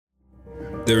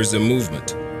There is a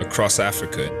movement across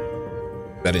Africa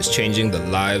that is changing the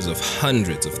lives of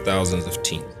hundreds of thousands of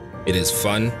teens. It is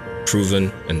fun,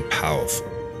 proven, and powerful.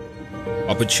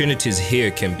 Opportunities here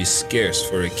can be scarce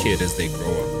for a kid as they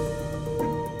grow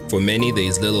up. For many, there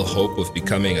is little hope of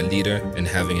becoming a leader and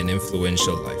having an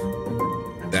influential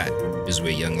life. That is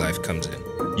where Young Life comes in.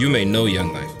 You may know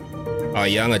Young Life. Our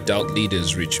young adult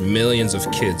leaders reach millions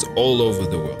of kids all over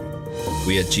the world.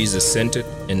 We are Jesus-centered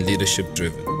and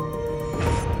leadership-driven.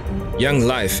 Young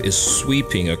Life is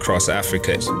sweeping across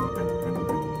Africa.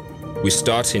 We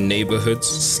start in neighborhoods,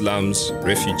 slums,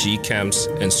 refugee camps,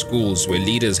 and schools where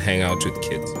leaders hang out with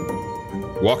kids.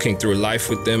 Walking through life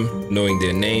with them, knowing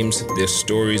their names, their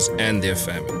stories, and their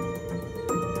family.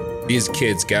 These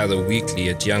kids gather weekly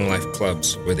at Young Life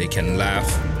clubs where they can laugh,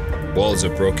 walls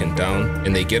are broken down,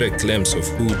 and they get a glimpse of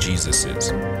who Jesus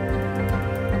is.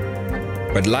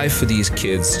 But life for these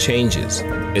kids changes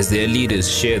as their leaders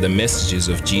share the messages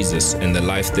of Jesus and the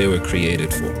life they were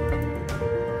created for.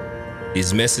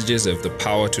 These messages have the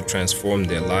power to transform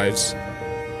their lives,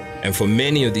 and for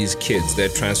many of these kids, their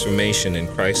transformation in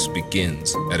Christ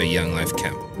begins at a Young Life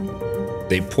camp.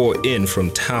 They pour in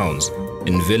from towns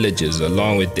and villages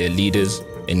along with their leaders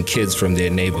and kids from their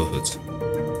neighborhoods.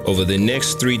 Over the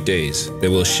next 3 days, they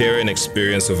will share an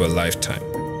experience of a lifetime.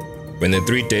 When the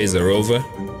 3 days are over,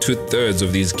 2/3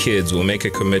 of these kids will make a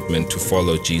commitment to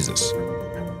follow Jesus.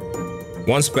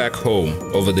 Once back home,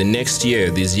 over the next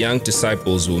year, these young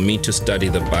disciples will meet to study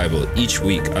the Bible each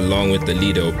week along with the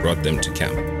leader who brought them to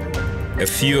camp. A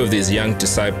few of these young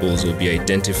disciples will be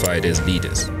identified as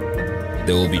leaders.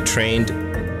 They will be trained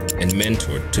and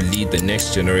mentored to lead the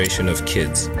next generation of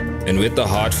kids, and with the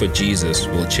heart for Jesus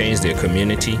will change their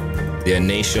community, their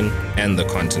nation, and the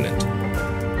continent.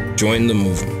 Join the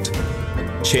movement,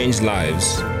 change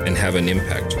lives, and have an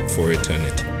impact for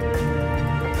eternity.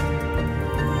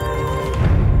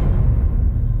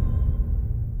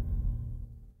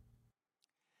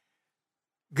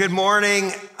 Good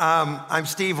morning. I'm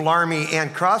Steve Larmy,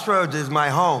 and Crossroads is my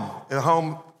home, the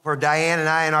home for Diane and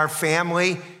I and our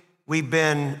family. We've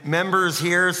been members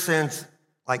here since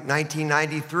like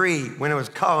 1993 when it was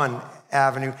Cullen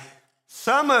Avenue.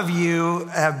 Some of you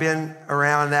have been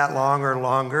around that long or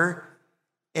longer,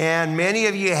 and many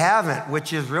of you haven't,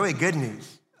 which is really good news.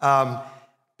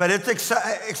 But it's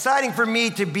exciting for me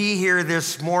to be here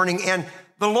this morning, and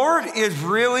the Lord is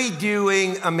really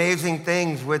doing amazing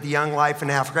things with Young Life in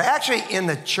Africa. Actually, in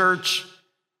the church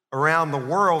around the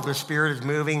world, the Spirit is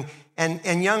moving,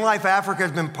 and Young Life Africa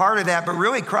has been part of that, but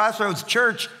really Crossroads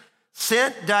Church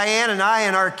sent Diane and I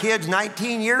and our kids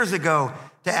 19 years ago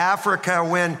to Africa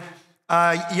when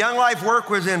Young Life work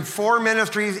was in 4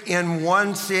 ministries in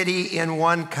 1 city, in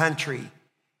 1 country.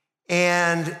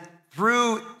 And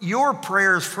through your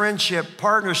prayers, friendship,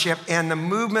 partnership, and the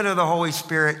movement of the Holy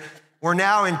Spirit, we're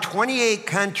now in 28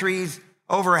 countries.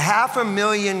 Over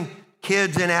 500,000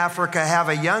 kids in Africa have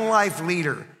a Young Life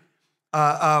leader,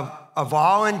 a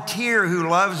volunteer who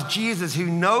loves Jesus, who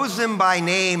knows them by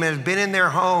name and has been in their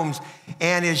homes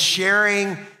and is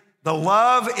sharing the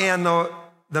love and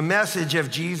the message of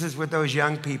Jesus with those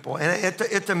young people. And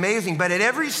it's amazing. But at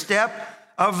every step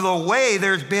of the way,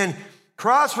 there's been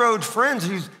Crossroads friends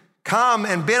who's come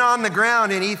and been on the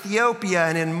ground in Ethiopia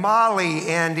and in Mali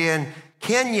and in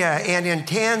Kenya and in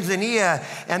Tanzania,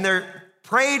 and they're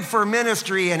prayed for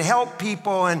ministry and helped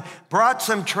people and brought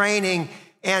some training,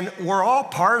 and we're all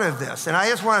part of this. And I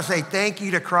just want to say thank you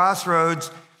to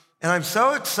Crossroads, and I'm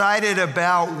so excited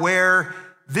about where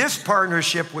this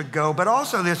partnership would go, but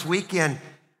also this weekend,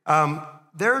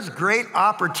 there's great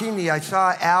opportunity. I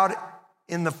saw out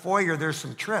in the foyer, there's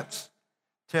some trips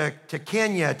to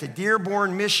Kenya, to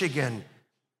Dearborn, Michigan,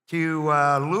 to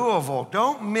Louisville.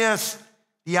 Don't miss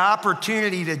the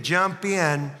opportunity to jump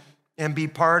in and be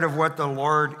part of what the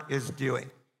Lord is doing.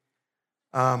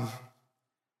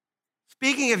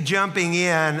 Speaking of jumping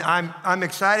in, I'm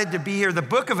excited to be here. The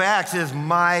book of Acts is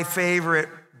my favorite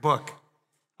book.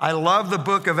 I love the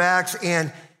book of Acts,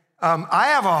 and I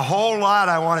have a whole lot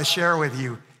I want to share with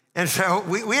you. And so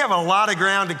we have a lot of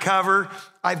ground to cover.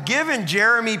 I've given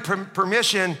Jeremy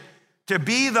permission to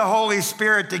be the Holy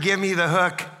Spirit to give me the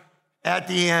hook at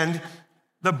the end.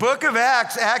 The book of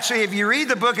Acts, actually, if you read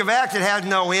the book of Acts, it has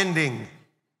no ending.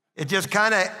 It just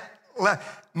kind of,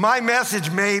 my message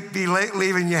may be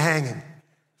leaving you hanging.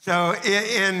 So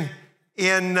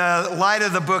in light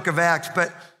of the book of Acts,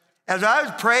 but as I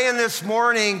was praying this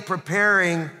morning,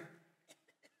 preparing,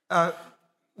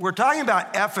 we're talking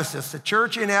about Ephesus, the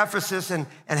church in Ephesus, and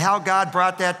how God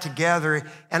brought that together.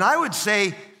 And I would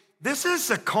say this is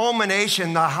the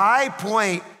culmination, the high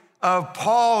point of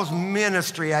Paul's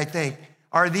ministry, I think,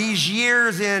 are these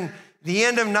years in the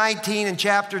end of 19 and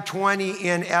chapter 20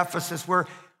 in Ephesus, where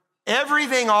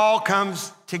everything all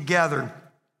comes together.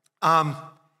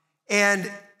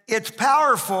 And it's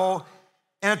powerful,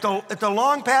 and it's a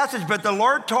long passage, but the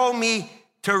Lord told me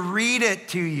to read it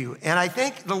to you. And I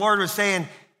think the Lord was saying,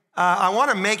 I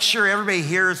want to make sure everybody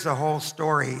hears the whole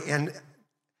story, and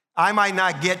I might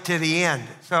not get to the end.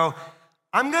 So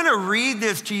I'm going to read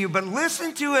this to you, but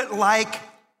listen to it like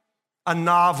a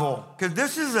novel, because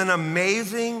this is an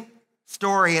amazing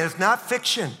story, and it's not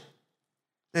fiction,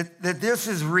 that this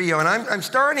is real. And I'm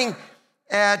starting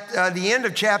at the end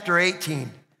of chapter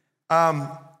 18.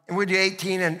 And we'll do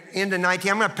 18 and into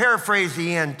 19. I'm going to paraphrase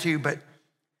the end too, but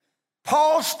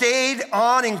Paul stayed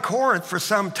on in Corinth for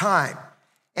some time,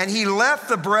 and he left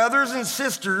the brothers and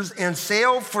sisters and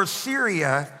sailed for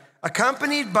Syria,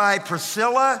 accompanied by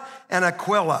Priscilla and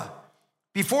Aquila.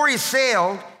 Before he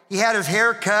sailed, he had his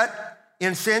hair cut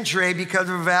in Cenchreae because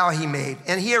of a vow he made.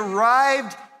 And he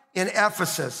arrived in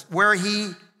Ephesus, where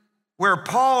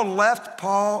Paul left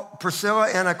Priscilla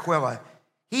and Aquila.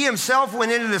 He himself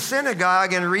went into the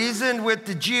synagogue and reasoned with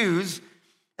the Jews.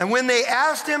 And when they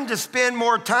asked him to spend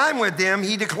more time with them,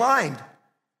 he declined.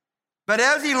 But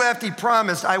as he left, he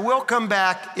promised, I will come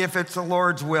back if it's the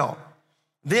Lord's will.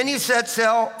 Then he set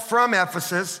sail from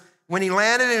Ephesus. When he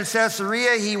landed in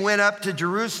Caesarea, he went up to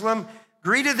Jerusalem,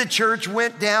 greeted the church,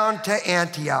 went down to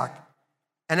Antioch.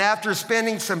 And after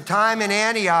spending some time in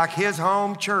Antioch, his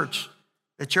home church,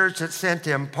 the church that sent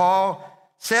him, Paul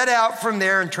set out from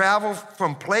there and traveled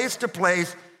from place to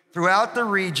place throughout the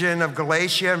region of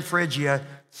Galatia and Phrygia,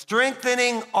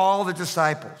 strengthening all the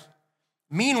disciples.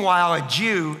 Meanwhile, a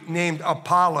Jew named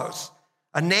Apollos,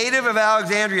 a native of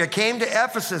Alexandria, came to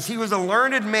Ephesus. He was a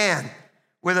learned man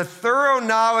with a thorough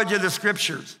knowledge of the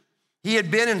scriptures. He had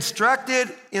been instructed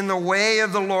in the way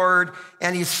of the Lord,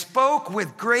 and he spoke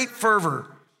with great fervor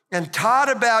and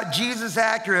taught about Jesus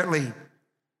accurately,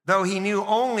 though he knew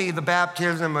only the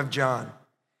baptism of John.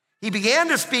 He began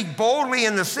to speak boldly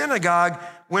in the synagogue.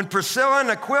 When Priscilla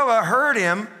and Aquila heard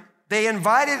him, they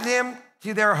invited him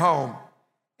to their home,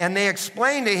 and they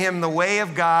explained to him the way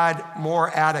of God more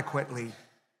adequately.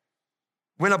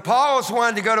 When Apollos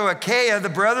wanted to go to Achaia, the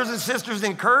brothers and sisters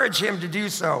encouraged him to do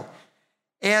so.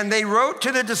 And they wrote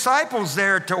to the disciples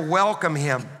there to welcome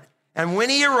him. And when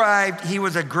he arrived, he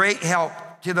was a great help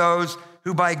to those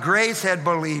who by grace had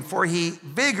believed, for he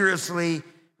vigorously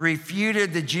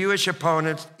refuted the Jewish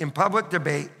opponents in public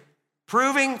debate,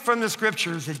 proving from the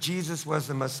scriptures that Jesus was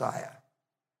the Messiah.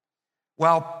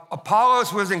 While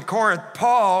Apollos was in Corinth,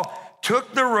 Paul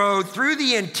took the road through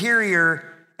the interior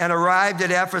and arrived at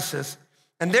Ephesus.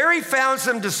 And there he found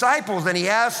some disciples, and he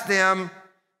asked them,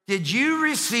 did you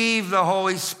receive the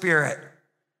Holy Spirit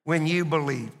when you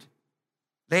believed?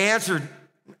 They answered,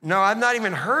 no, I've not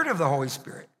even heard of the Holy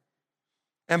Spirit.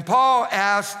 And Paul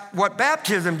asked, what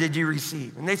baptism did you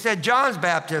receive? And they said, John's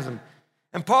baptism.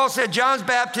 And Paul said, John's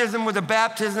baptism was a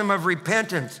baptism of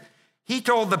repentance. He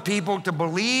told the people to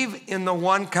believe in the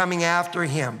one coming after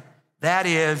him, that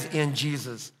is, in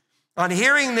Jesus. On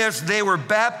hearing this, they were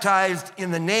baptized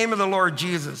in the name of the Lord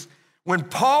Jesus. When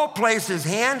Paul placed his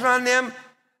hands on them,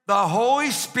 the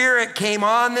Holy Spirit came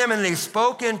on them, and they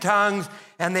spoke in tongues,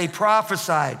 and they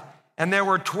prophesied. And there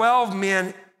were 12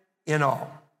 men in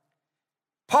all.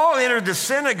 Paul entered the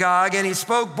synagogue, and he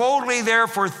spoke boldly there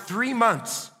for 3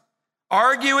 months,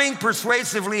 arguing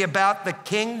persuasively about the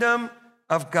kingdom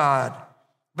of God.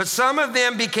 But some of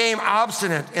them became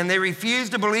obstinate, and they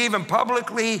refused to believe and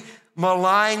publicly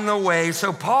maligned the way.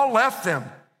 So Paul left them.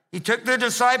 He took the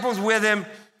disciples with him,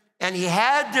 and he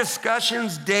had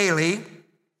discussions daily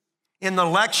in the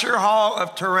lecture hall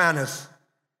of Tyrannus.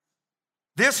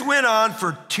 This went on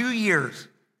for 2 years,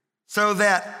 so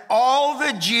that all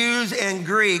the Jews and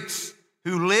Greeks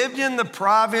who lived in the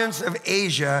province of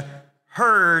Asia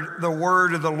heard the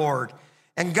word of the Lord.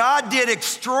 And God did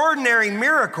extraordinary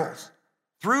miracles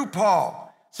through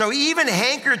Paul. So even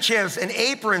handkerchiefs and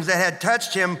aprons that had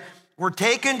touched him were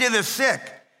taken to the sick,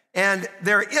 and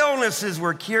their illnesses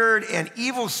were cured, and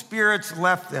evil spirits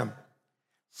left them.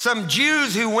 Some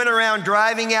Jews who went around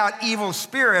driving out evil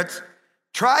spirits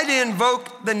tried to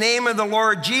invoke the name of the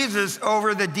Lord Jesus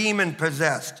over the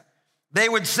demon-possessed. They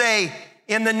would say,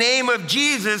 in the name of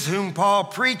Jesus, whom Paul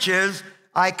preaches,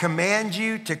 I command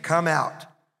you to come out.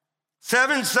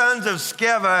 7 sons of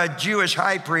Sceva, a Jewish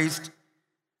high priest,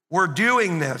 were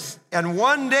doing this. And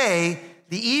one day,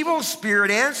 the evil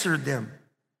spirit answered them,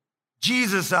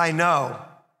 Jesus I know,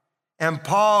 and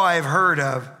Paul I've heard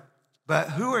of,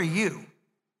 but who are you?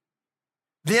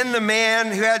 Then the man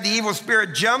who had the evil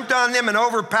spirit jumped on them and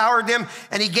overpowered them,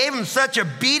 and he gave them such a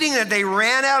beating that they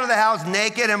ran out of the house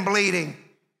naked and bleeding.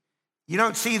 You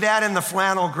don't see that in the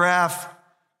flannel graph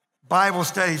Bible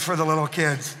studies for the little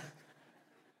kids.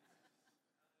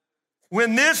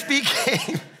 When this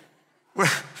became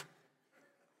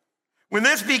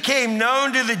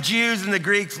known to the Jews and the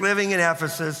Greeks living in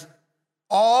Ephesus,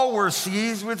 all were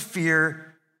seized with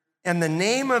fear, and the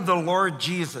name of the Lord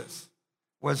Jesus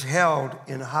was held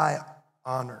in high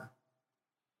honor.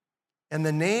 And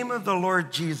the name of the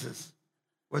Lord Jesus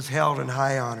was held in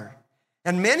high honor.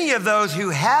 And many of those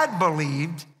who had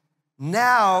believed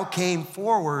now came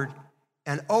forward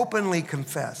and openly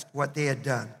confessed what they had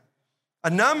done. A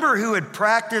number who had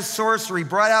practiced sorcery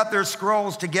brought out their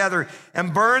scrolls together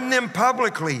and burned them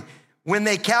publicly. When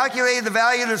they calculated the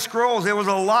value of the scrolls, it was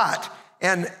a lot.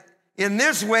 And in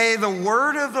this way, the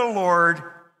word of the Lord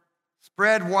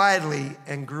spread widely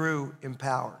and grew in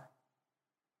power.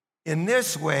 In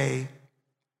this way,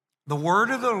 the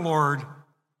word of the Lord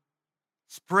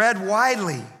spread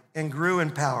widely and grew in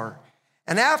power.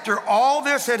 And after all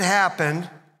this had happened,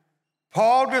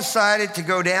 Paul decided to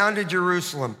go down to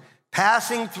Jerusalem,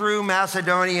 passing through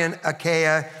Macedonia and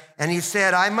Achaia, and he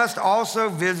said, I must also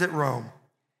visit Rome.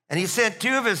 And he sent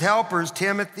two of his helpers,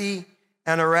 Timothy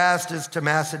and Erastus, to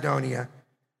Macedonia,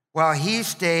 while he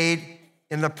stayed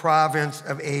in the province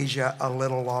of Asia a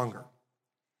little longer.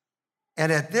 And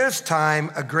at this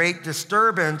time, a great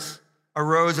disturbance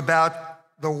arose about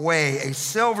the way. A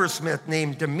silversmith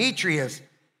named Demetrius,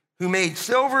 who made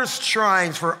silver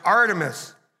shrines for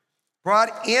Artemis,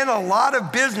 brought in a lot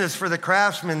of business for the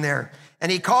craftsmen there.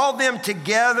 And he called them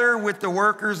together with the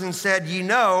workers and said, you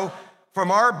know,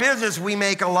 from our business, we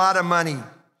make a lot of money.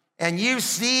 And you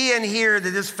see and hear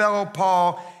that this fellow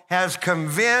Paul has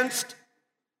convinced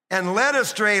and led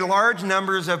astray large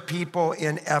numbers of people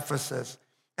in Ephesus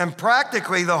and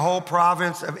practically the whole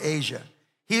province of Asia.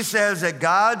 He says that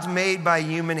gods made by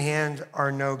human hands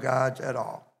are no gods at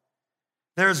all.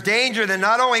 There's danger that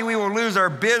not only we will lose our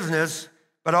business,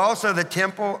 but also the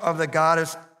temple of the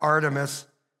goddess Artemis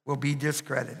will be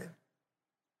discredited.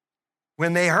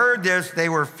 When they heard this, they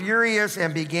were furious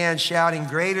and began shouting,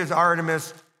 great is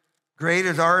Artemis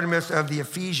of the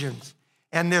Ephesians.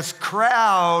 And this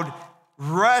crowd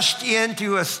rushed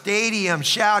into a stadium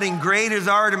shouting, great is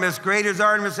Artemis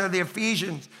of the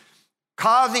Ephesians,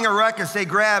 causing a ruckus. They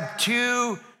grabbed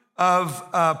two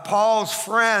of Paul's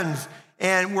friends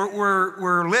and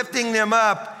were lifting them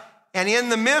up. And in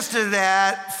the midst of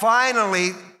that, finally,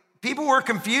 people were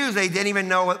confused. They didn't even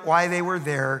know why they were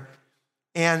there.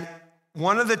 And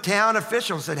one of the town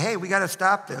officials said, hey, we got to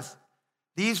stop this.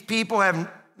 These people have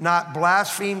not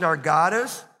blasphemed our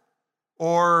goddess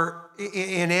or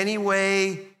in any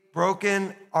way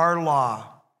broken our law.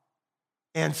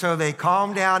 And so they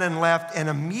calmed down and left. And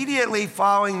immediately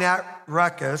following that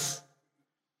ruckus,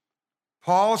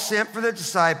 Paul sent for the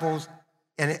disciples,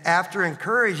 and after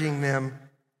encouraging them,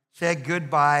 said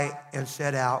goodbye and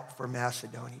set out for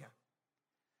Macedonia.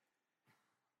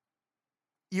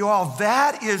 You all,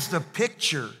 that is the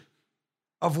picture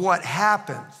of what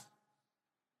happens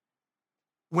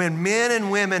when men and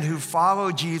women who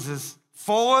follow Jesus,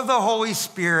 full of the Holy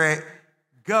Spirit,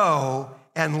 go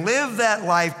and live that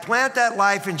life, plant that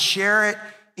life, and share it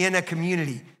in a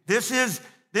community. This is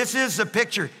the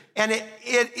picture, and it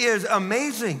is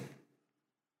amazing.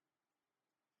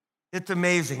 It's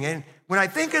amazing. And when I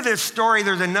think of this story,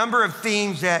 there's a number of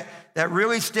themes that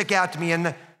really stick out to me.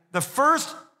 And the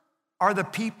first are the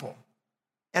people.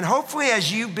 And hopefully,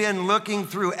 as you've been looking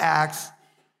through Acts,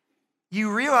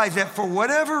 you realize that for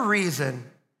whatever reason,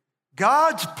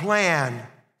 God's plan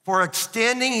for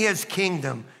extending his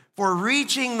kingdom, for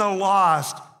reaching the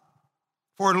lost,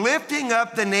 for lifting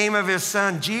up the name of his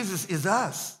son, Jesus, is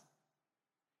us.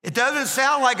 It doesn't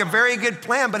sound like a very good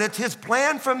plan, but it's his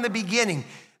plan from the beginning,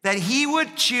 that he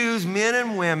would choose men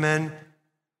and women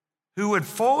who would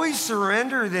fully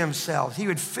surrender themselves. He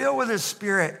would fill with his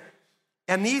Spirit,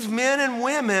 and these men and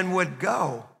women would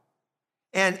go,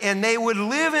 and they would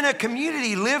live in a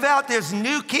community, live out this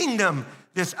new kingdom,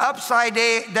 this upside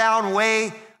down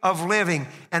way of living,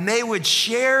 and they would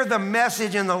share the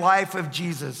message in the life of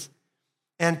Jesus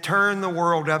and turn the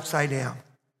world upside down.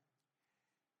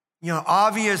 You know,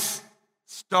 obvious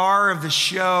star of the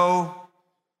show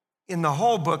in the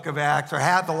whole book of Acts, or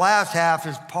the last half,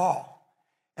 is Paul.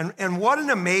 And what an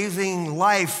amazing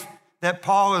life that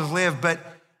Paul has lived. But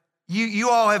you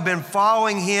all have been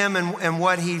following him and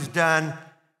what he's done.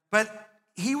 But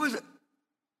he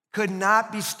could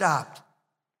not be stopped.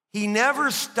 He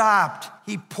never stopped.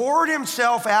 He poured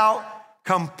himself out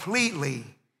completely,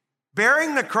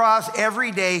 bearing the cross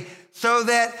every day so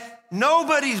that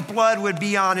nobody's blood would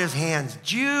be on his hands.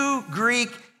 Jew, Greek,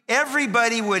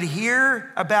 everybody would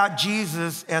hear about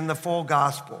Jesus and the full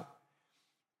gospel.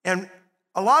 And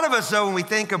a lot of us, though, when we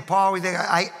think of Paul, we think,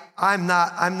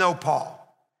 I'm no Paul.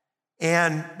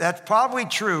 And that's probably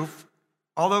true,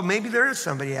 although maybe there is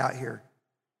somebody out here.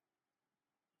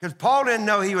 Because Paul didn't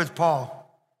know he was Paul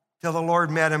till the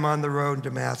Lord met him on the road in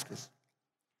Damascus.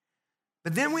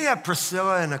 But then we have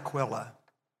Priscilla and Aquila.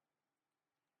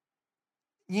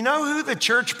 You know who the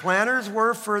church planners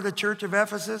were for the church of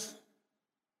Ephesus?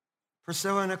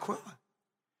 Priscilla and Aquila.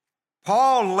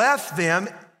 Paul left them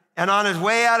and on his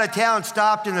way out of town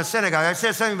stopped in the synagogue. I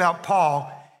said something about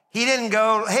Paul. He didn't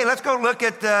go, hey, let's go look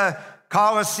at the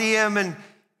Colosseum and,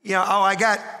 I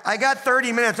got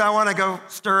 30 minutes. I want to go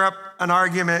stir up an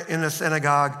argument in the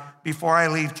synagogue before I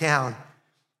leave town.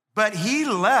 But he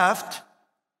left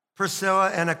Priscilla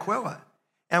and Aquila.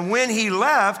 And when he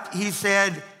left, he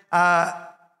said,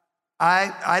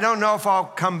 I don't know if I'll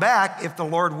come back. If the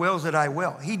Lord wills it, I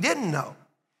will. He didn't know.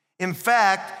 In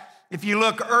fact, if you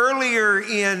look earlier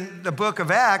in the book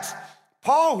of Acts,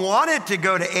 Paul wanted to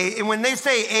go to Asia. And when they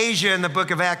say Asia in the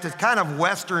book of Acts, it's kind of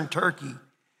Western Turkey.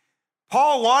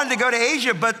 Paul wanted to go to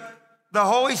Asia, but the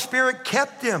Holy Spirit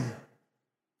kept him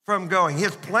from going.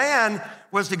 His plan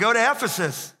was to go to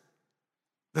Ephesus,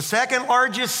 the second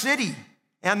largest city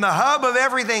and the hub of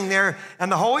everything there, and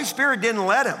the Holy Spirit didn't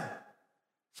let him.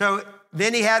 So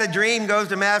then he had a dream, goes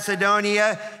to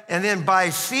Macedonia, and then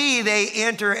by sea they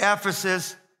enter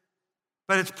Ephesus.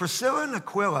 But it's Priscilla and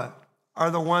Aquila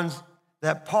are the ones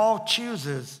that Paul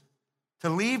chooses to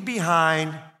leave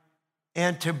behind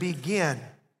and to begin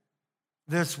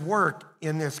this work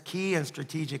in this key and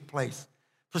strategic place.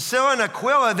 Priscilla and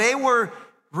Aquila, they were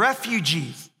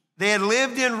refugees. They had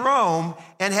lived in Rome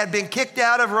and had been kicked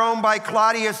out of Rome by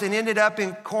Claudius and ended up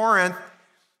in Corinth.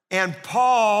 And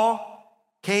Paul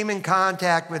came in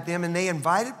contact with them and they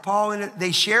invited Paul in.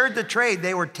 They shared the trade.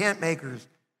 They were tent makers.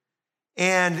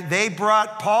 And they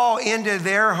brought Paul into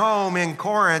their home in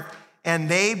Corinth and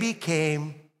they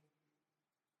became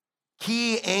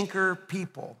key anchor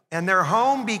people. And their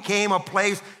home became a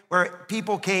place where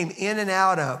people came in and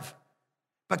out of.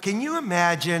 But can you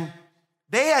imagine,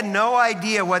 they had no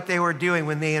idea what they were doing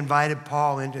when they invited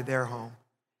Paul into their home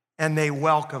and they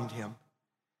welcomed him.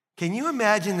 Can you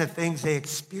imagine the things they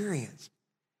experienced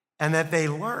and that they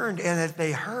learned and that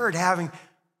they heard having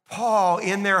Paul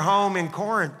in their home in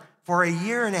Corinth for a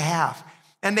year and a half?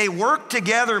 And they worked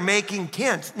together making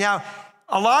tents. Now,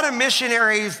 a lot of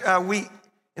missionaries,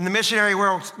 in the missionary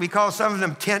world, we call some of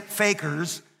them tent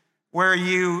fakers, where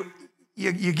you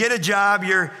get a job,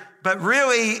 but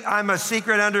really I'm a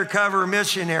secret undercover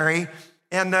missionary,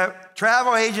 and the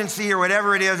travel agency or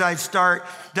whatever it is I start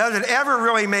doesn't ever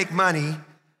really make money.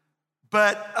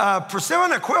 But Priscilla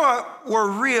and Aquila were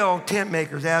real tent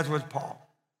makers, as was Paul.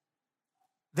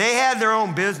 They had their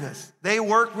own business. They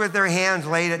worked with their hands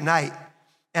late at night.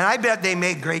 And I bet they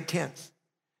made great tents.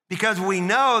 Because we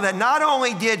know that not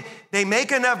only did they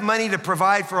make enough money to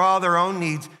provide for all their own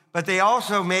needs, but they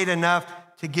also made enough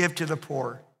to give to the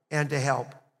poor and to help.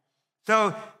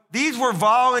 So these were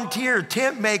volunteer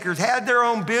tent makers, had their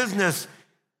own business,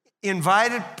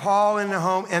 invited Paul in the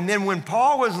home. And then when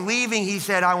Paul was leaving, he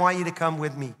said, I want you to come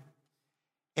with me.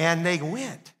 And they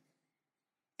went.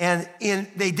 And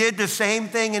they did the same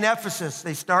thing in Ephesus.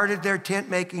 They started their tent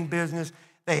making business.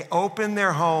 They opened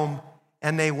their home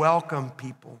and they welcomed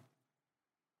people.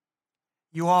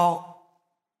 You all,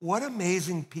 what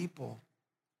amazing people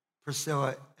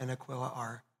Priscilla and Aquila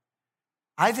are.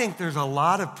 I think there's a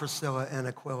lot of Priscilla and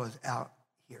Aquilas out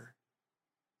here.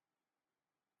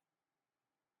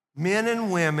 Men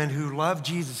and women who love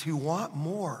Jesus, who want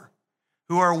more,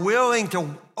 who are willing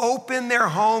to open their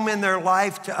home and their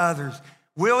life to others,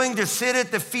 willing to sit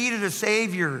at the feet of the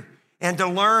Savior and to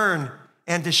learn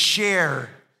and to share,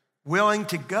 willing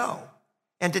to go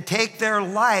and to take their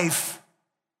life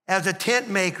as a tent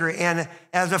maker and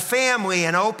as a family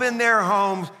and open their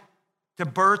homes to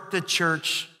birth the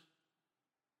church.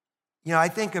 You know, I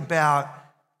think about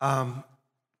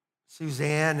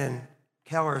Suzanne and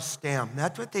Keller STEM.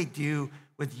 That's what they do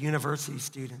with university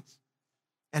students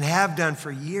and have done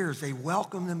for years. They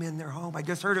welcome them in their home. I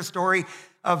just heard a story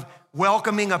of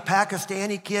welcoming a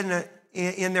Pakistani kid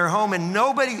in their home, and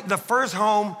the first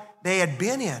home they had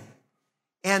been in.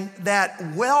 And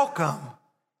that welcome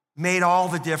made all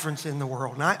the difference in the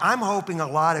world. And I'm hoping a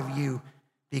lot of you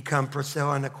become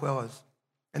Priscilla and Aquilas.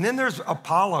 And then there's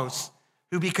Apollos,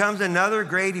 who becomes another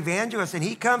great evangelist. And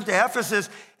he comes to Ephesus,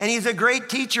 and he's a great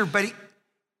teacher, but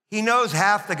he knows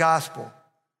half the gospel.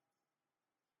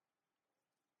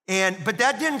 But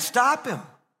that didn't stop him.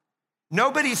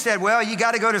 Nobody said, well, you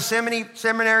got to go to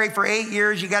seminary for 8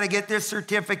 years. You got to get this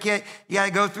certificate. You got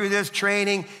to go through this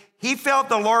training. He felt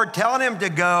the Lord telling him to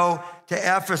go to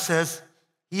Ephesus.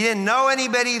 He didn't know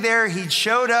anybody there. He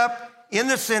showed up in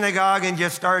the synagogue and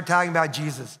just started talking about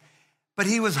Jesus. But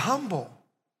he was humble.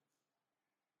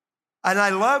 And I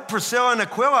love Priscilla and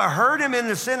Aquila heard him in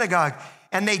the synagogue,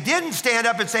 and they didn't stand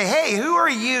up and say, hey, who are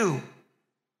you?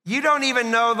 You don't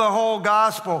even know the whole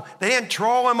gospel. They didn't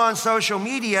troll him on social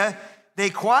media. They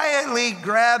quietly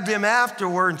grabbed him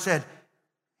afterward and said,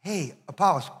 hey,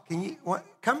 Apollos, can you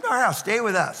come to our house, stay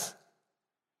with us?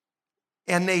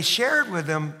 And they shared with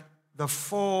him the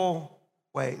full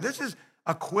way. This is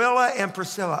Aquila and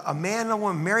Priscilla, a man and a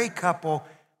woman, married couple,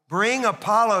 bring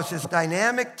Apollos, this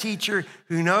dynamic teacher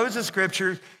who knows the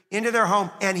scriptures, into their home,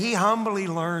 and he humbly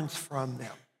learns from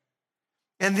them.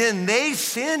 And then they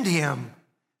send him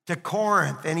to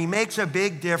Corinth, and he makes a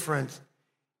big difference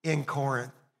in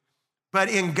Corinth. But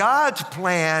in God's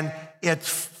plan, it's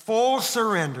full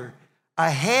surrender. A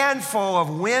handful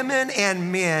of women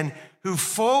and men who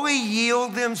fully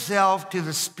yield themselves to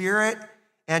the Spirit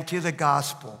and to the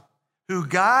gospel, who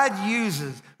God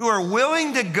uses, who are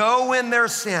willing to go when they're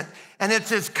sent. And it's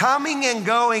this coming and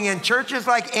going in churches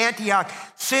like Antioch,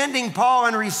 sending Paul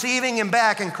and receiving him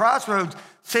back, and Crossroads,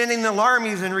 sending the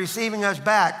Larmies and receiving us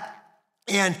back.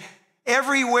 And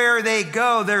everywhere they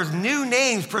go, there's new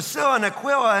names, Priscilla and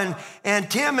Aquila and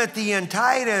Timothy and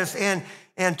Titus and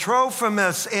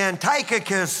Trophimus and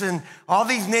Tychicus and all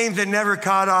these names that never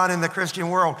caught on in the Christian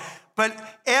world. But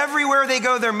everywhere they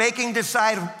go, they're making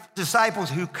disciples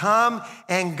who come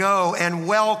and go and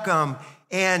welcome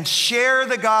and share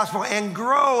the gospel and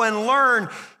grow and learn.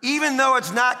 Even though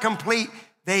it's not complete,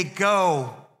 they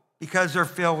go because they're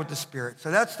filled with the Spirit.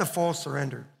 So that's the full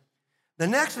surrender. The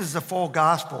next is the full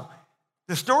gospel.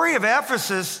 The story of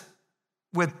Ephesus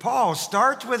with Paul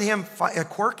starts with him, a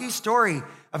quirky story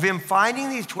of him finding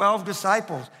these 12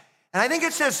 disciples. And I think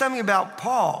it says something about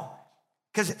Paul,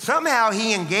 because somehow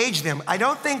he engaged them. I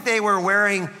don't think they were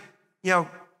wearing,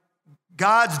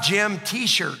 God's gym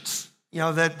t-shirts,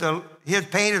 that his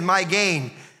pain is my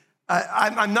gain.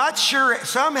 I'm not sure.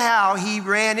 Somehow he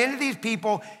ran into these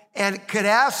people and could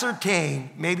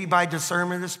ascertain, maybe by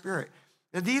discernment of the Spirit,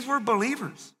 that these were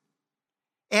believers.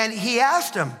 And he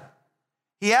asked them,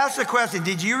 the question,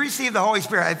 did you receive the Holy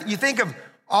Spirit? You think of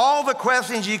all the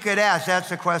questions you could ask, that's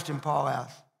the question Paul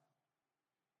asked.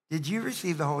 Did you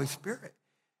receive the Holy Spirit?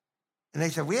 And they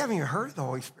said, we haven't even heard of the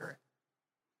Holy Spirit.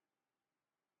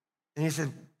 And he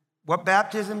said, what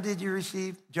baptism did you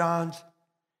receive? John's.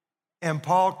 And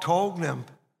Paul told them,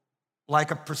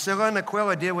 like a Priscilla and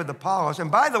Aquila did with Apollos. And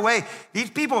by the way, these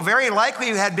people very likely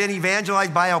had been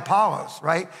evangelized by Apollos,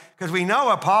 right? Because we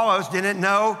know Apollos didn't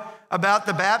know about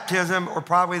the baptism or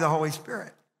probably the Holy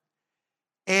Spirit.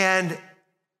 And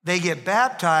they get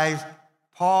baptized.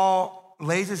 Paul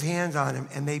lays his hands on him,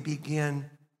 and they begin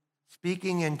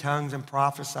speaking in tongues and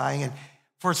prophesying. And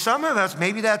for some of us,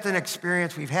 maybe that's an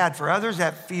experience we've had. For others,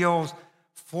 that feels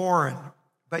foreign.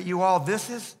 But you all,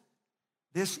 this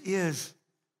is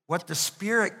what the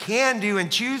Spirit can do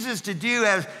and chooses to do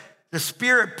as the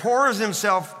Spirit pours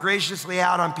himself graciously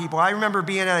out on people. I remember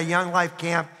being at a Young Life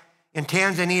camp in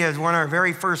Tanzania as one of our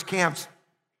very first camps.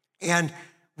 And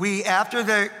after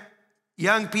the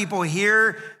young people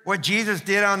hear what Jesus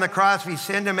did on the cross, we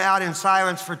send them out in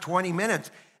silence for 20 minutes.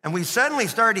 And we suddenly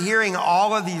started hearing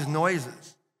all of these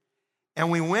noises. And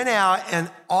we went out,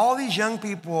 and all these young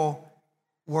people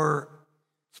were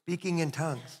speaking in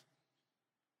tongues.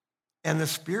 And the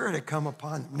Spirit had come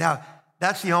upon them. Now,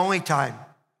 that's the only time.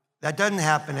 That doesn't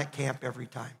happen at camp every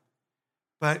time.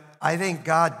 But I think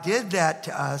God did that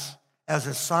to us as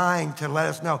a sign to let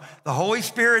us know the Holy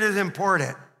Spirit is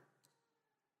important,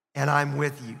 and I'm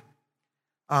with you.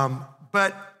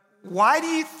 But why do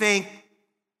you think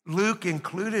Luke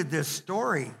included this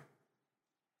story?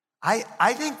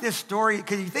 I think this story,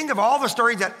 because you think of all the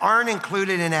stories that aren't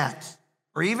included in Acts,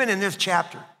 or even in this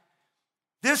chapter,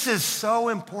 this is so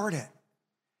important.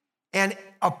 And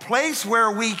a place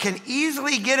where we can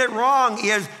easily get it wrong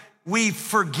is we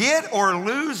forget or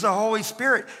lose the Holy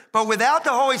Spirit. But without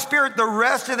the Holy Spirit, the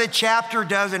rest of the chapter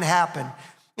doesn't happen.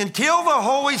 Until the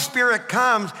Holy Spirit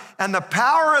comes and the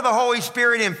power of the Holy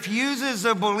Spirit infuses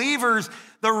the believers,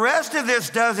 the rest of this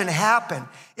doesn't happen.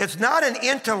 It's not an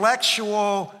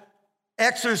intellectual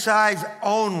exercise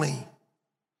only.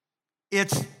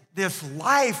 It's this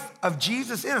life of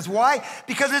Jesus in us. Why?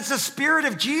 Because it's the Spirit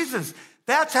of Jesus.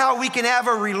 That's how we can have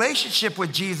a relationship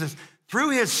with Jesus,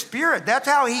 through his Spirit. That's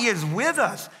how he is with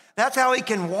us. That's how he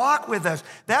can walk with us.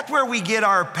 That's where we get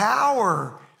our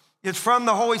power. It's from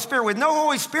the Holy Spirit. With no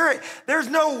Holy Spirit, there's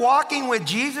no walking with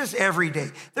Jesus every day.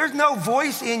 There's no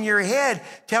voice in your head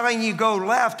telling you go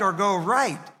left or go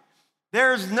right.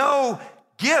 There's no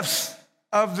gifts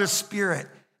of the Spirit.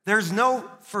 There's no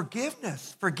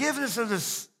forgiveness. Forgiveness of the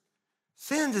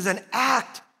sins is an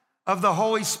act of the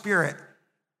Holy Spirit.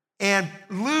 And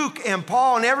Luke and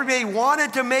Paul and everybody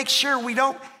wanted to make sure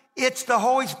it's the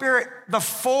Holy Spirit, the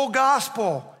full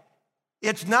gospel.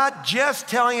 It's not just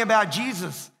telling about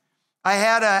Jesus. I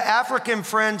had an African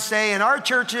friend say, in our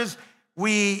churches,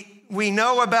 we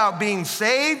know about being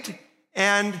saved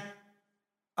and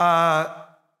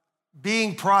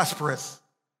being prosperous.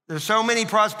 There's so many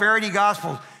prosperity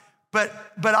gospels. But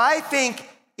I think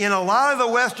in a lot of the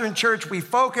Western church, we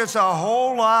focus a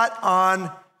whole lot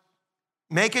on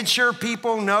making sure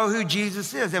people know who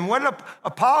Jesus is. And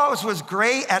Apollos was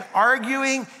great at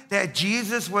arguing that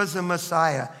Jesus was the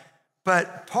Messiah.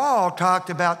 But Paul talked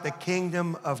about the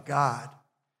kingdom of God.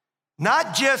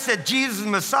 Not just that Jesus is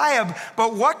Messiah,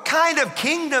 but what kind of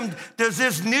kingdom does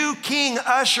this new king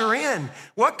usher in?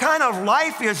 What kind of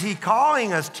life is he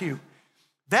calling us to?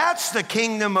 That's the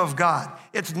kingdom of God.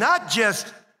 It's not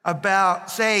just about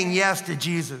saying yes to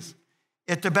Jesus.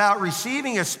 It's about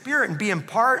receiving a spirit and being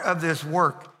part of this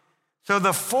work. So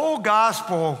the full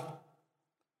gospel,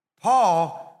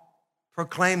 Paul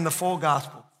proclaimed the full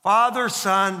gospel. Father,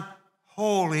 Son,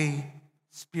 Holy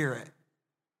Spirit.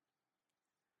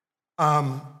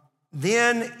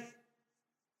 Then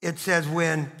it says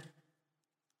I'm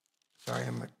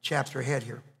a chapter ahead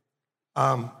here.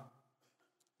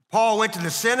 Paul went to the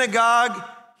synagogue.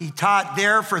 He taught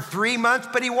there for 3 months,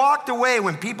 but he walked away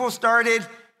when people started,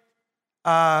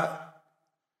 fighting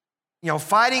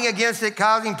against it,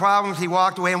 causing problems. He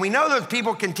walked away. And we know those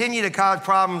people continue to cause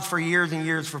problems for years and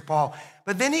years for Paul.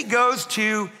 But then he goes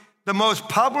to the most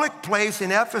public place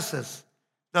in Ephesus,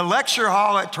 the lecture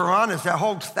hall at Tyrannus that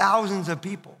holds thousands of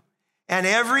people. And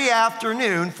every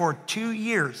afternoon for 2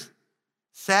 years,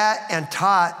 sat and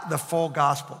taught the full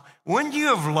gospel. Wouldn't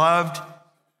you have loved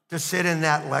to sit in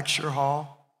that lecture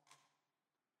hall?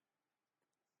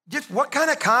 Just what kind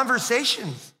of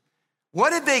conversations?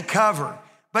 What did they cover?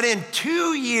 But in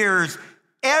 2 years,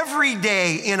 every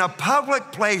day in a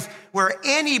public place where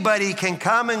anybody can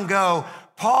come and go,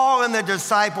 Paul and the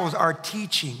disciples are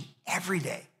teaching every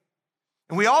day.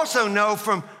 And we also know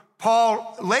from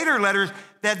Paul's later letters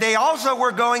that they also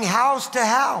were going house to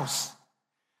house.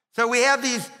 So we have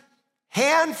these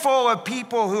handful of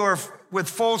people who are with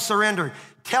full surrender,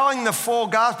 telling the full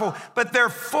gospel, but they're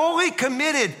fully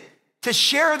committed to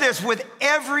share this with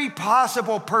every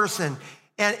possible person.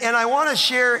 And I want to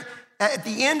share, at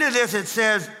the end of this, it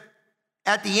says,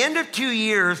 at the end of 2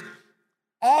 years,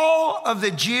 all of the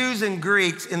Jews and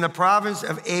Greeks in the province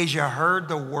of Asia heard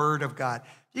the word of God.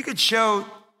 You could show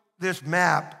this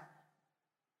map.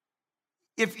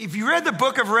 If you read the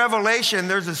book of Revelation,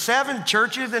 there's the 7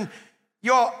 churches, and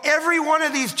every one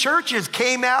of these churches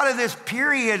came out of this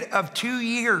period of 2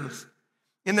 years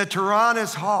in the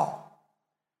Tyrannus Hall.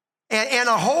 And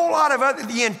a whole lot of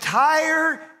the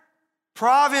entire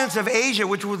province of Asia,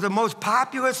 which was the most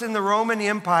populous in the Roman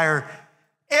Empire,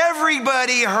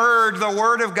 everybody heard the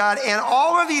word of God. And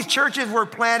all of these churches were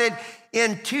planted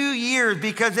in 2 years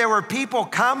because there were people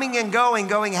coming and going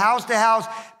house to house,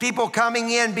 people coming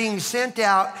in, being sent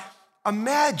out.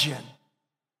 Imagine.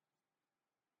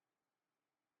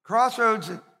 Crossroads,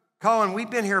 Colin, we've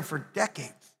been here for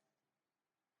decades.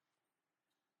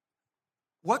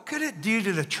 What could it do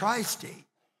to the tri-state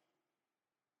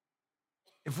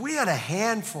if we had a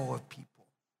handful of people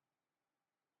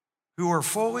who were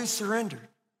fully surrendered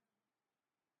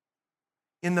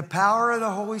in the power of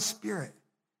the Holy Spirit,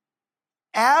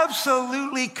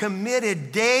 absolutely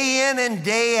committed day in and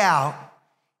day out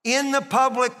in the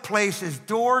public places,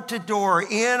 door to door,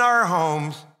 in our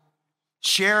homes,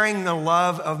 sharing the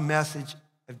love of message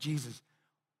of Jesus?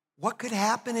 What could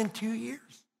happen in 2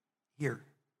 years here?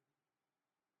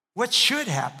 What should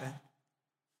happen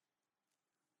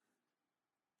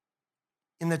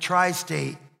in the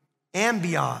tri-state and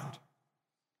beyond?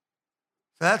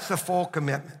 So that's the full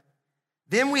commitment.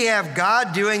 Then we have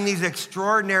God doing these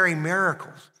extraordinary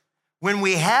miracles. When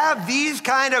we have these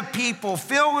kind of people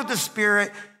filled with the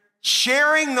Spirit,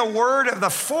 sharing the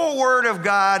full word of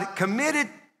God, committed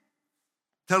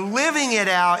to living it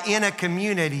out in a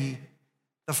community,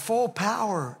 the full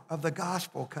power of the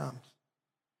gospel comes.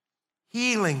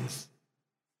 Healings,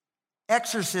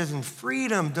 exorcism,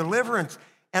 freedom, deliverance.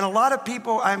 And a lot of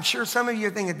people, I'm sure some of you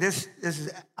are thinking, this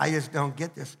is, I just don't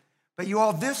get this. But you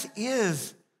all, this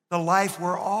is the life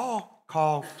we're all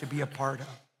called to be a part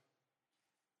of.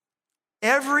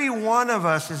 Every one of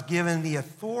us is given the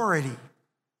authority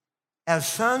as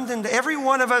sons, and every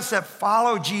one of us that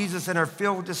follow Jesus and are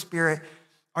filled with the Spirit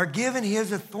are given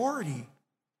his authority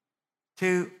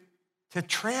to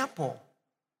trample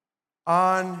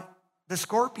on the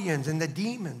scorpions and the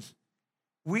demons.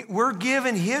 We're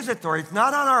given his authority. It's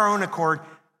not on our own accord,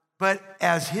 but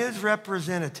as his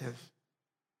representatives,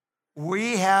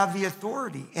 we have the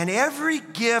authority. And every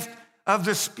gift of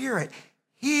the Spirit,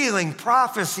 healing,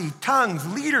 prophecy, tongues,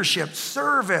 leadership,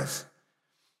 service,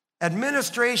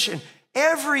 administration,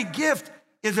 every gift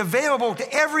is available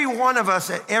to every one of us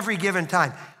at every given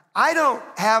time. I don't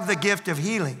have the gift of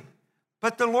healing,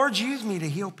 but the Lord's used me to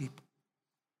heal people.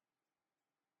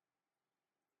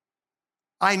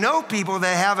 I know people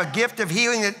that have a gift of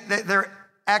healing that they're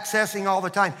accessing all the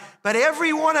time, but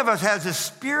every one of us has a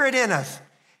Spirit in us.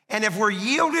 And if we're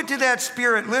yielded to that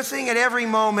Spirit, listening at every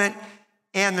moment,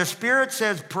 and the Spirit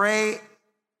says, pray,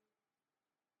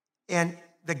 and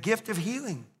the gift of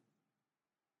healing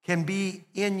can be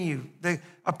in you.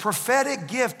 A prophetic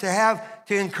gift to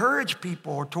encourage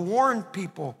people or to warn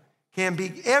people can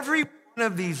be. Every one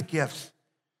of these gifts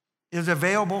is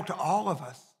available to all of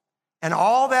us. And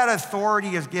all that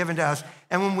authority is given to us.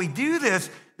 And when we do this,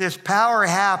 this power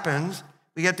happens.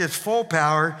 We get this full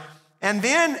power. And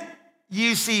then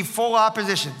you see full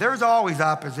opposition. There's always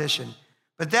opposition.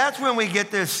 But that's when we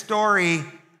get this story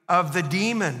of the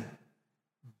demon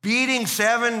beating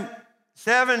seven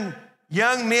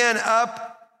young men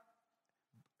up,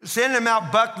 sending them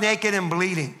out buck naked and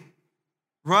bleeding,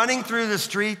 running through the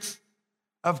streets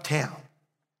of town.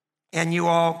 And you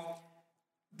all,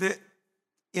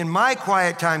 in my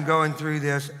quiet time going through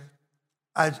this,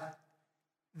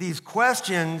 these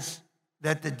questions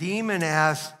that the demon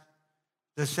asked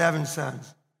the 7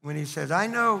 sons, when he says, I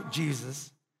know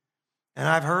Jesus, and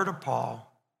I've heard of Paul,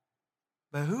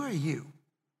 but who are you?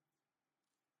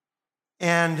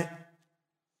 And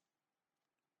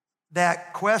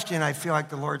that question, I feel like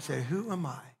the Lord said, who am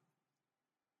I?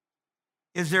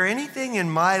 Is there anything in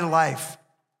my life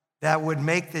that would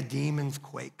make the demons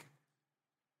quake?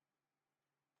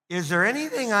 Is there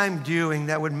anything I'm doing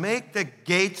that would make the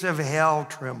gates of hell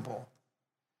tremble?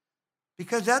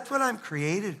 Because that's what I'm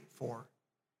created for.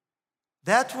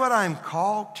 That's what I'm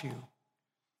called to.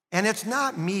 And it's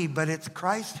not me, but it's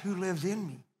Christ who lives in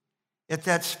me. It's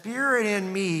that Spirit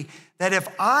in me that if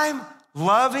I'm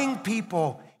loving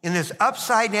people in this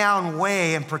upside down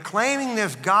way and proclaiming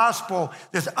this gospel,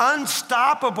 this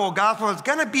unstoppable gospel, it's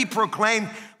gonna be proclaimed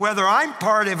whether I'm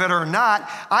part of it or not.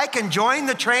 I can join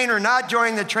the train or not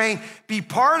join the train, be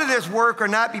part of this work or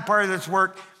not be part of this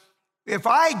work. If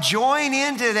I join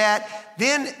into that,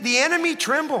 then the enemy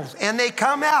trembles and they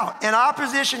come out and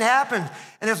opposition happens.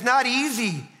 And it's not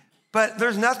easy, but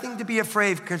there's nothing to be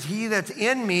afraid because he that's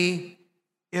in me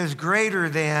is greater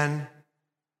than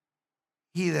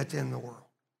he that's in the world.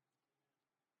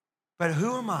 But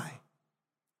who am I?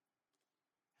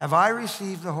 Have I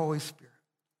received the Holy Spirit?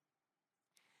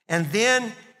 And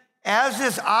then as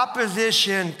this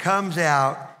opposition comes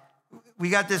out, we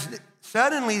got this,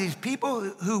 suddenly these people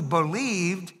who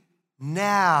believed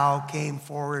now came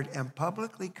forward and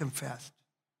publicly confessed.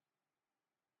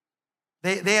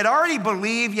 They had already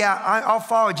believed, I'll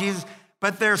follow Jesus,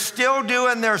 but they're still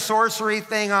doing their sorcery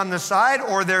thing on the side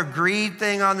or their greed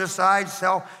thing on the side,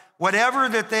 so whatever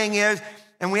the thing is.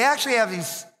 And we actually have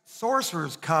these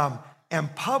sorcerers come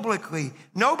and publicly,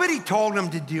 nobody told them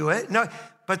to do it, no,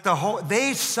 but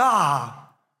they saw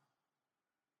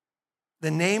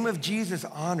the name of Jesus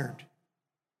honored.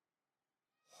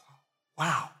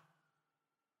 Wow.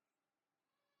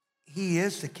 He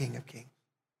is the King of Kings.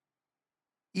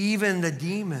 Even the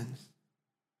demons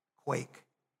quake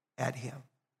at him.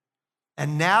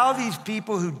 And now these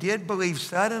people who did believe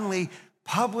suddenly,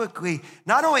 publicly,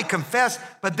 not only confess,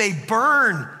 but they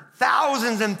burn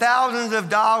thousands and thousands of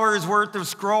dollars worth of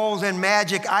scrolls and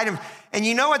magic items. And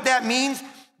you know what that means?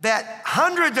 That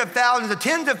hundreds of thousands,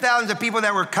 tens of thousands of people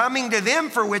that were coming to them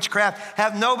for witchcraft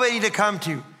have nobody to come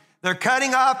to. They're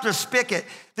cutting off the spigot.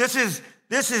 This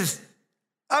is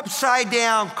upside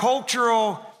down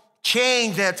cultural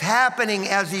change that's happening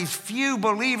as these few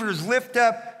believers lift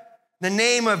up the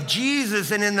name of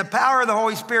Jesus and in the power of the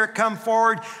Holy Spirit come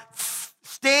forward,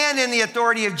 stand in the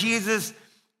authority of Jesus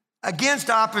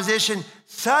against opposition.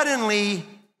 Suddenly,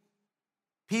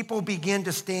 people begin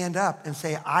to stand up and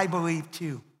say, I believe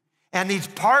too. And these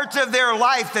parts of their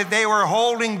life that they were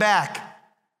holding back,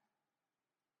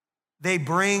 they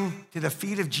bring to the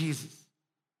feet of Jesus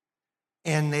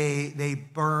and they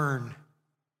burn.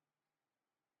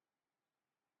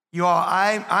 You all,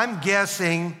 I'm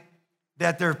guessing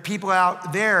that there are people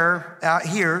out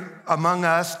here among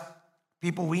us,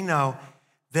 people we know,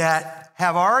 that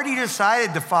have already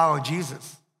decided to follow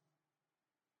Jesus,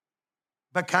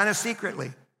 but kind of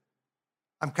secretly.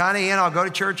 I'm kind of in, I'll go to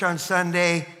church on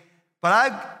Sunday,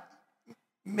 but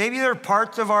maybe there are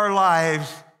parts of our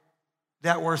lives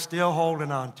that we're still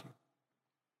holding on to.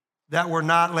 that we're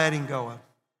not letting go of.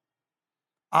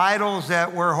 Idols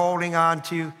that we're holding on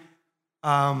to.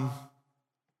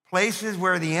 Places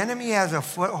where the enemy has a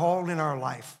foothold in our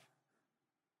life.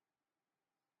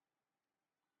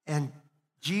 And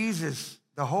Jesus,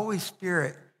 the Holy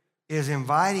Spirit, is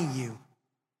inviting you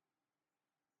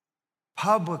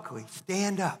publicly,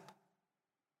 stand up,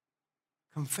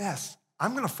 confess,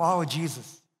 I'm going to follow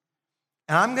Jesus,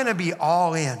 and I'm going to be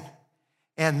all in.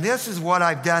 And this is what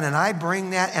I've done, and I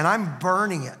bring that, and I'm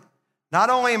burning it. Not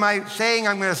only am I saying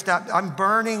I'm going to stop, I'm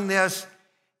burning this,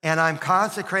 and I'm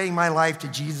consecrating my life to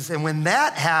Jesus. And when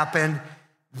that happened,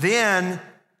 then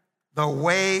the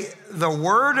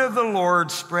word of the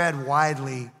Lord spread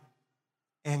widely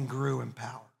and grew in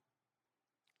power.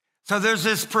 So there's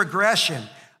this progression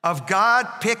of God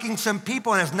picking some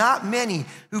people, and it's not many,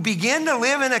 who begin to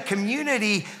live in a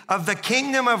community of the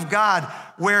kingdom of God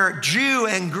where Jew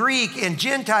and Greek and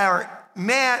Gentile,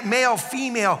 male,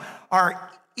 female, are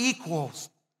equals,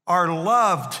 are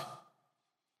loved,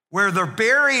 where the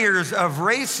barriers of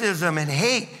racism and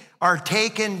hate are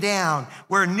taken down,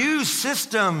 where new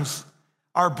systems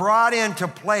are brought into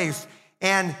place,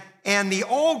 and the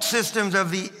old systems of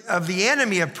the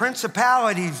enemy, of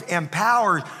principalities and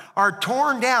powers, are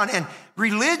torn down. And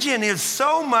religion is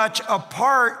so much a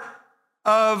part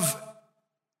of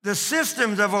the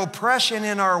systems of oppression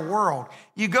in our world.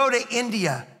 You go to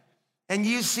India and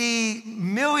you see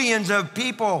millions of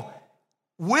people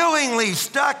willingly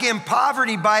stuck in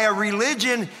poverty by a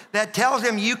religion that tells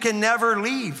them you can never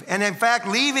leave. And in fact,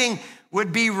 leaving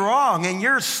would be wrong. And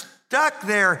you're stuck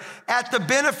there at the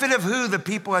benefit of who? The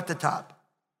people at the top.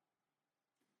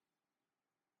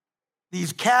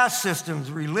 These caste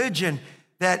systems, religion,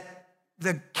 that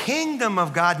the kingdom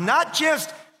of God, not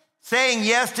just saying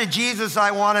yes to Jesus,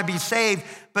 I want to be saved,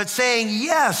 but saying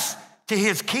yes to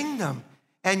his kingdom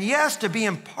and yes to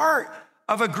being part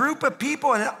of a group of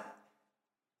people that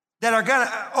are going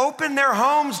to open their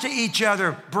homes to each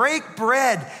other, break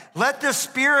bread, let the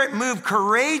Spirit move,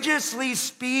 courageously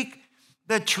speak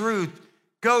the truth,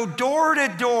 go door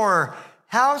to door,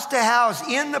 house to house,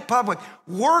 in the public,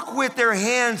 work with their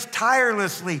hands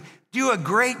tirelessly, do a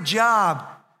great job,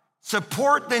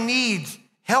 support the needs,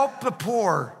 help the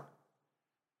poor.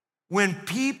 When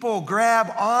people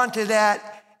grab onto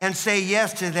that and say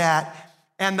yes to that,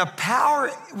 and the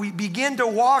power, we begin to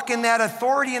walk in that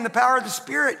authority and the power of the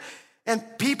Spirit, and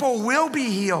people will be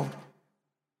healed.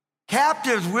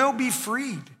 Captives will be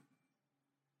freed.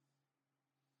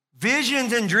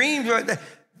 Visions and dreams,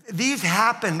 these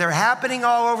happen. They're happening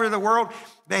all over the world.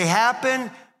 They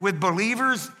happen with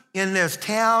believers in this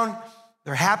town.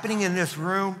 They're happening in this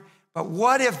room. But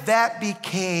what if that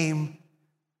became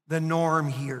the norm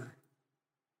here?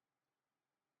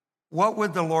 What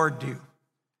would the Lord do?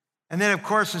 And then, of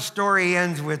course, the story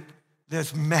ends with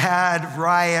this mad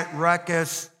riot,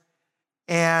 ruckus,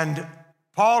 and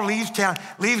Paul leaves town,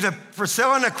 leaves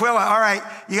Priscilla and Aquila. All right,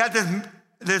 you got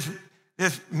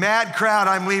this mad crowd.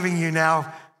 I'm leaving you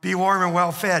now. Be warm and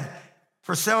well fed.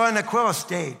 Priscilla and Aquila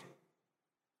stayed.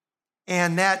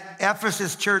 And that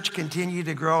Ephesus church continued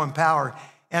to grow in power.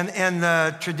 And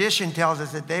the tradition tells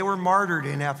us that they were martyred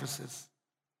in Ephesus.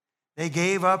 They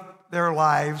gave up their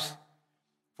lives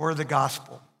for the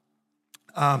gospel.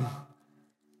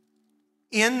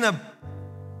 In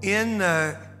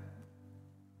the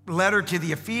letter to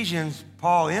the Ephesians,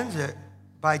 Paul ends it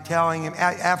by telling him,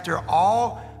 after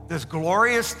all this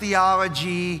glorious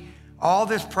theology, all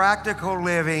this practical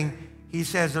living, he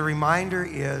says the reminder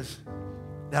is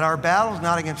that our battle is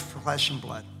not against flesh and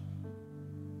blood,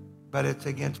 but it's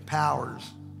against powers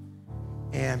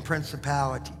and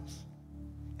principalities.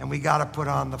 And we got to put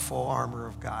on the full armor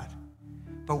of God.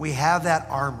 But we have that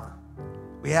armor.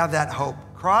 We have that hope.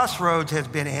 Crossroads has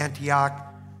been Antioch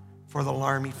for the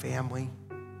Larmy family.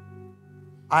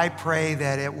 I pray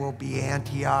that it will be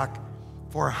Antioch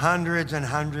for hundreds and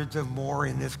hundreds of more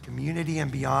in this community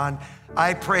and beyond.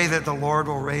 I pray that the Lord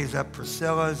will raise up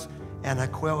Priscilla's and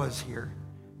Aquila's here,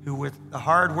 who with the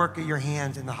hard work of your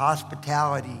hands and the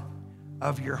hospitality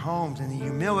of your homes and the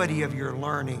humility of your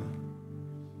learning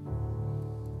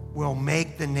will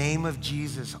make the name of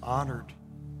Jesus honored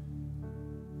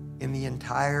in the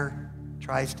entire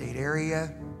tri-state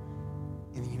area,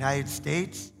 in the United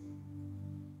States,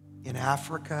 in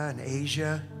Africa and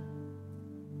Asia,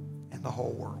 and the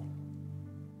whole world.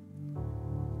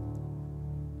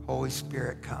 Holy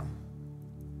Spirit, come.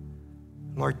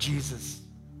 Lord Jesus,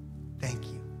 thank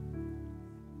you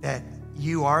that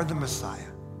you are the Messiah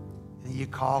and you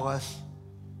call us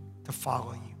to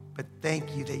follow you. But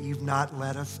thank you that you've not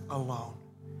let us alone,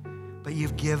 but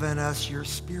you've given us your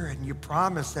Spirit and you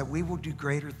promise that we will do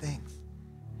greater things.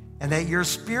 and that your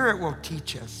Spirit will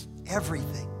teach us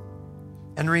everything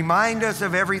and remind us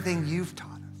of everything you've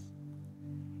taught us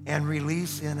and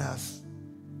release in us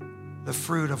the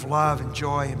fruit of love and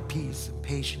joy and peace and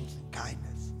patience and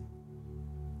kindness,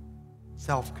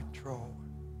 self-control,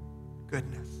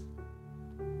 goodness,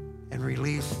 and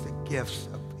release the gifts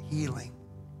of healing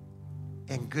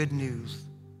and good news,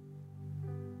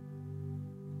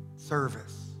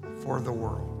 service for the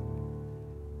world.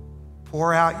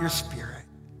 Pour out your Spirit.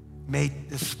 May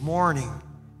this morning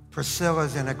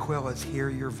Priscilla's and Aquila's hear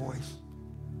your voice.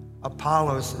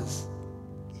 Apollos'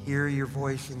 hear your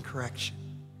voice in correction.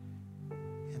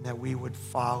 And that we would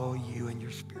follow you in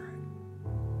your Spirit.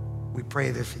 We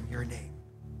pray this in your name.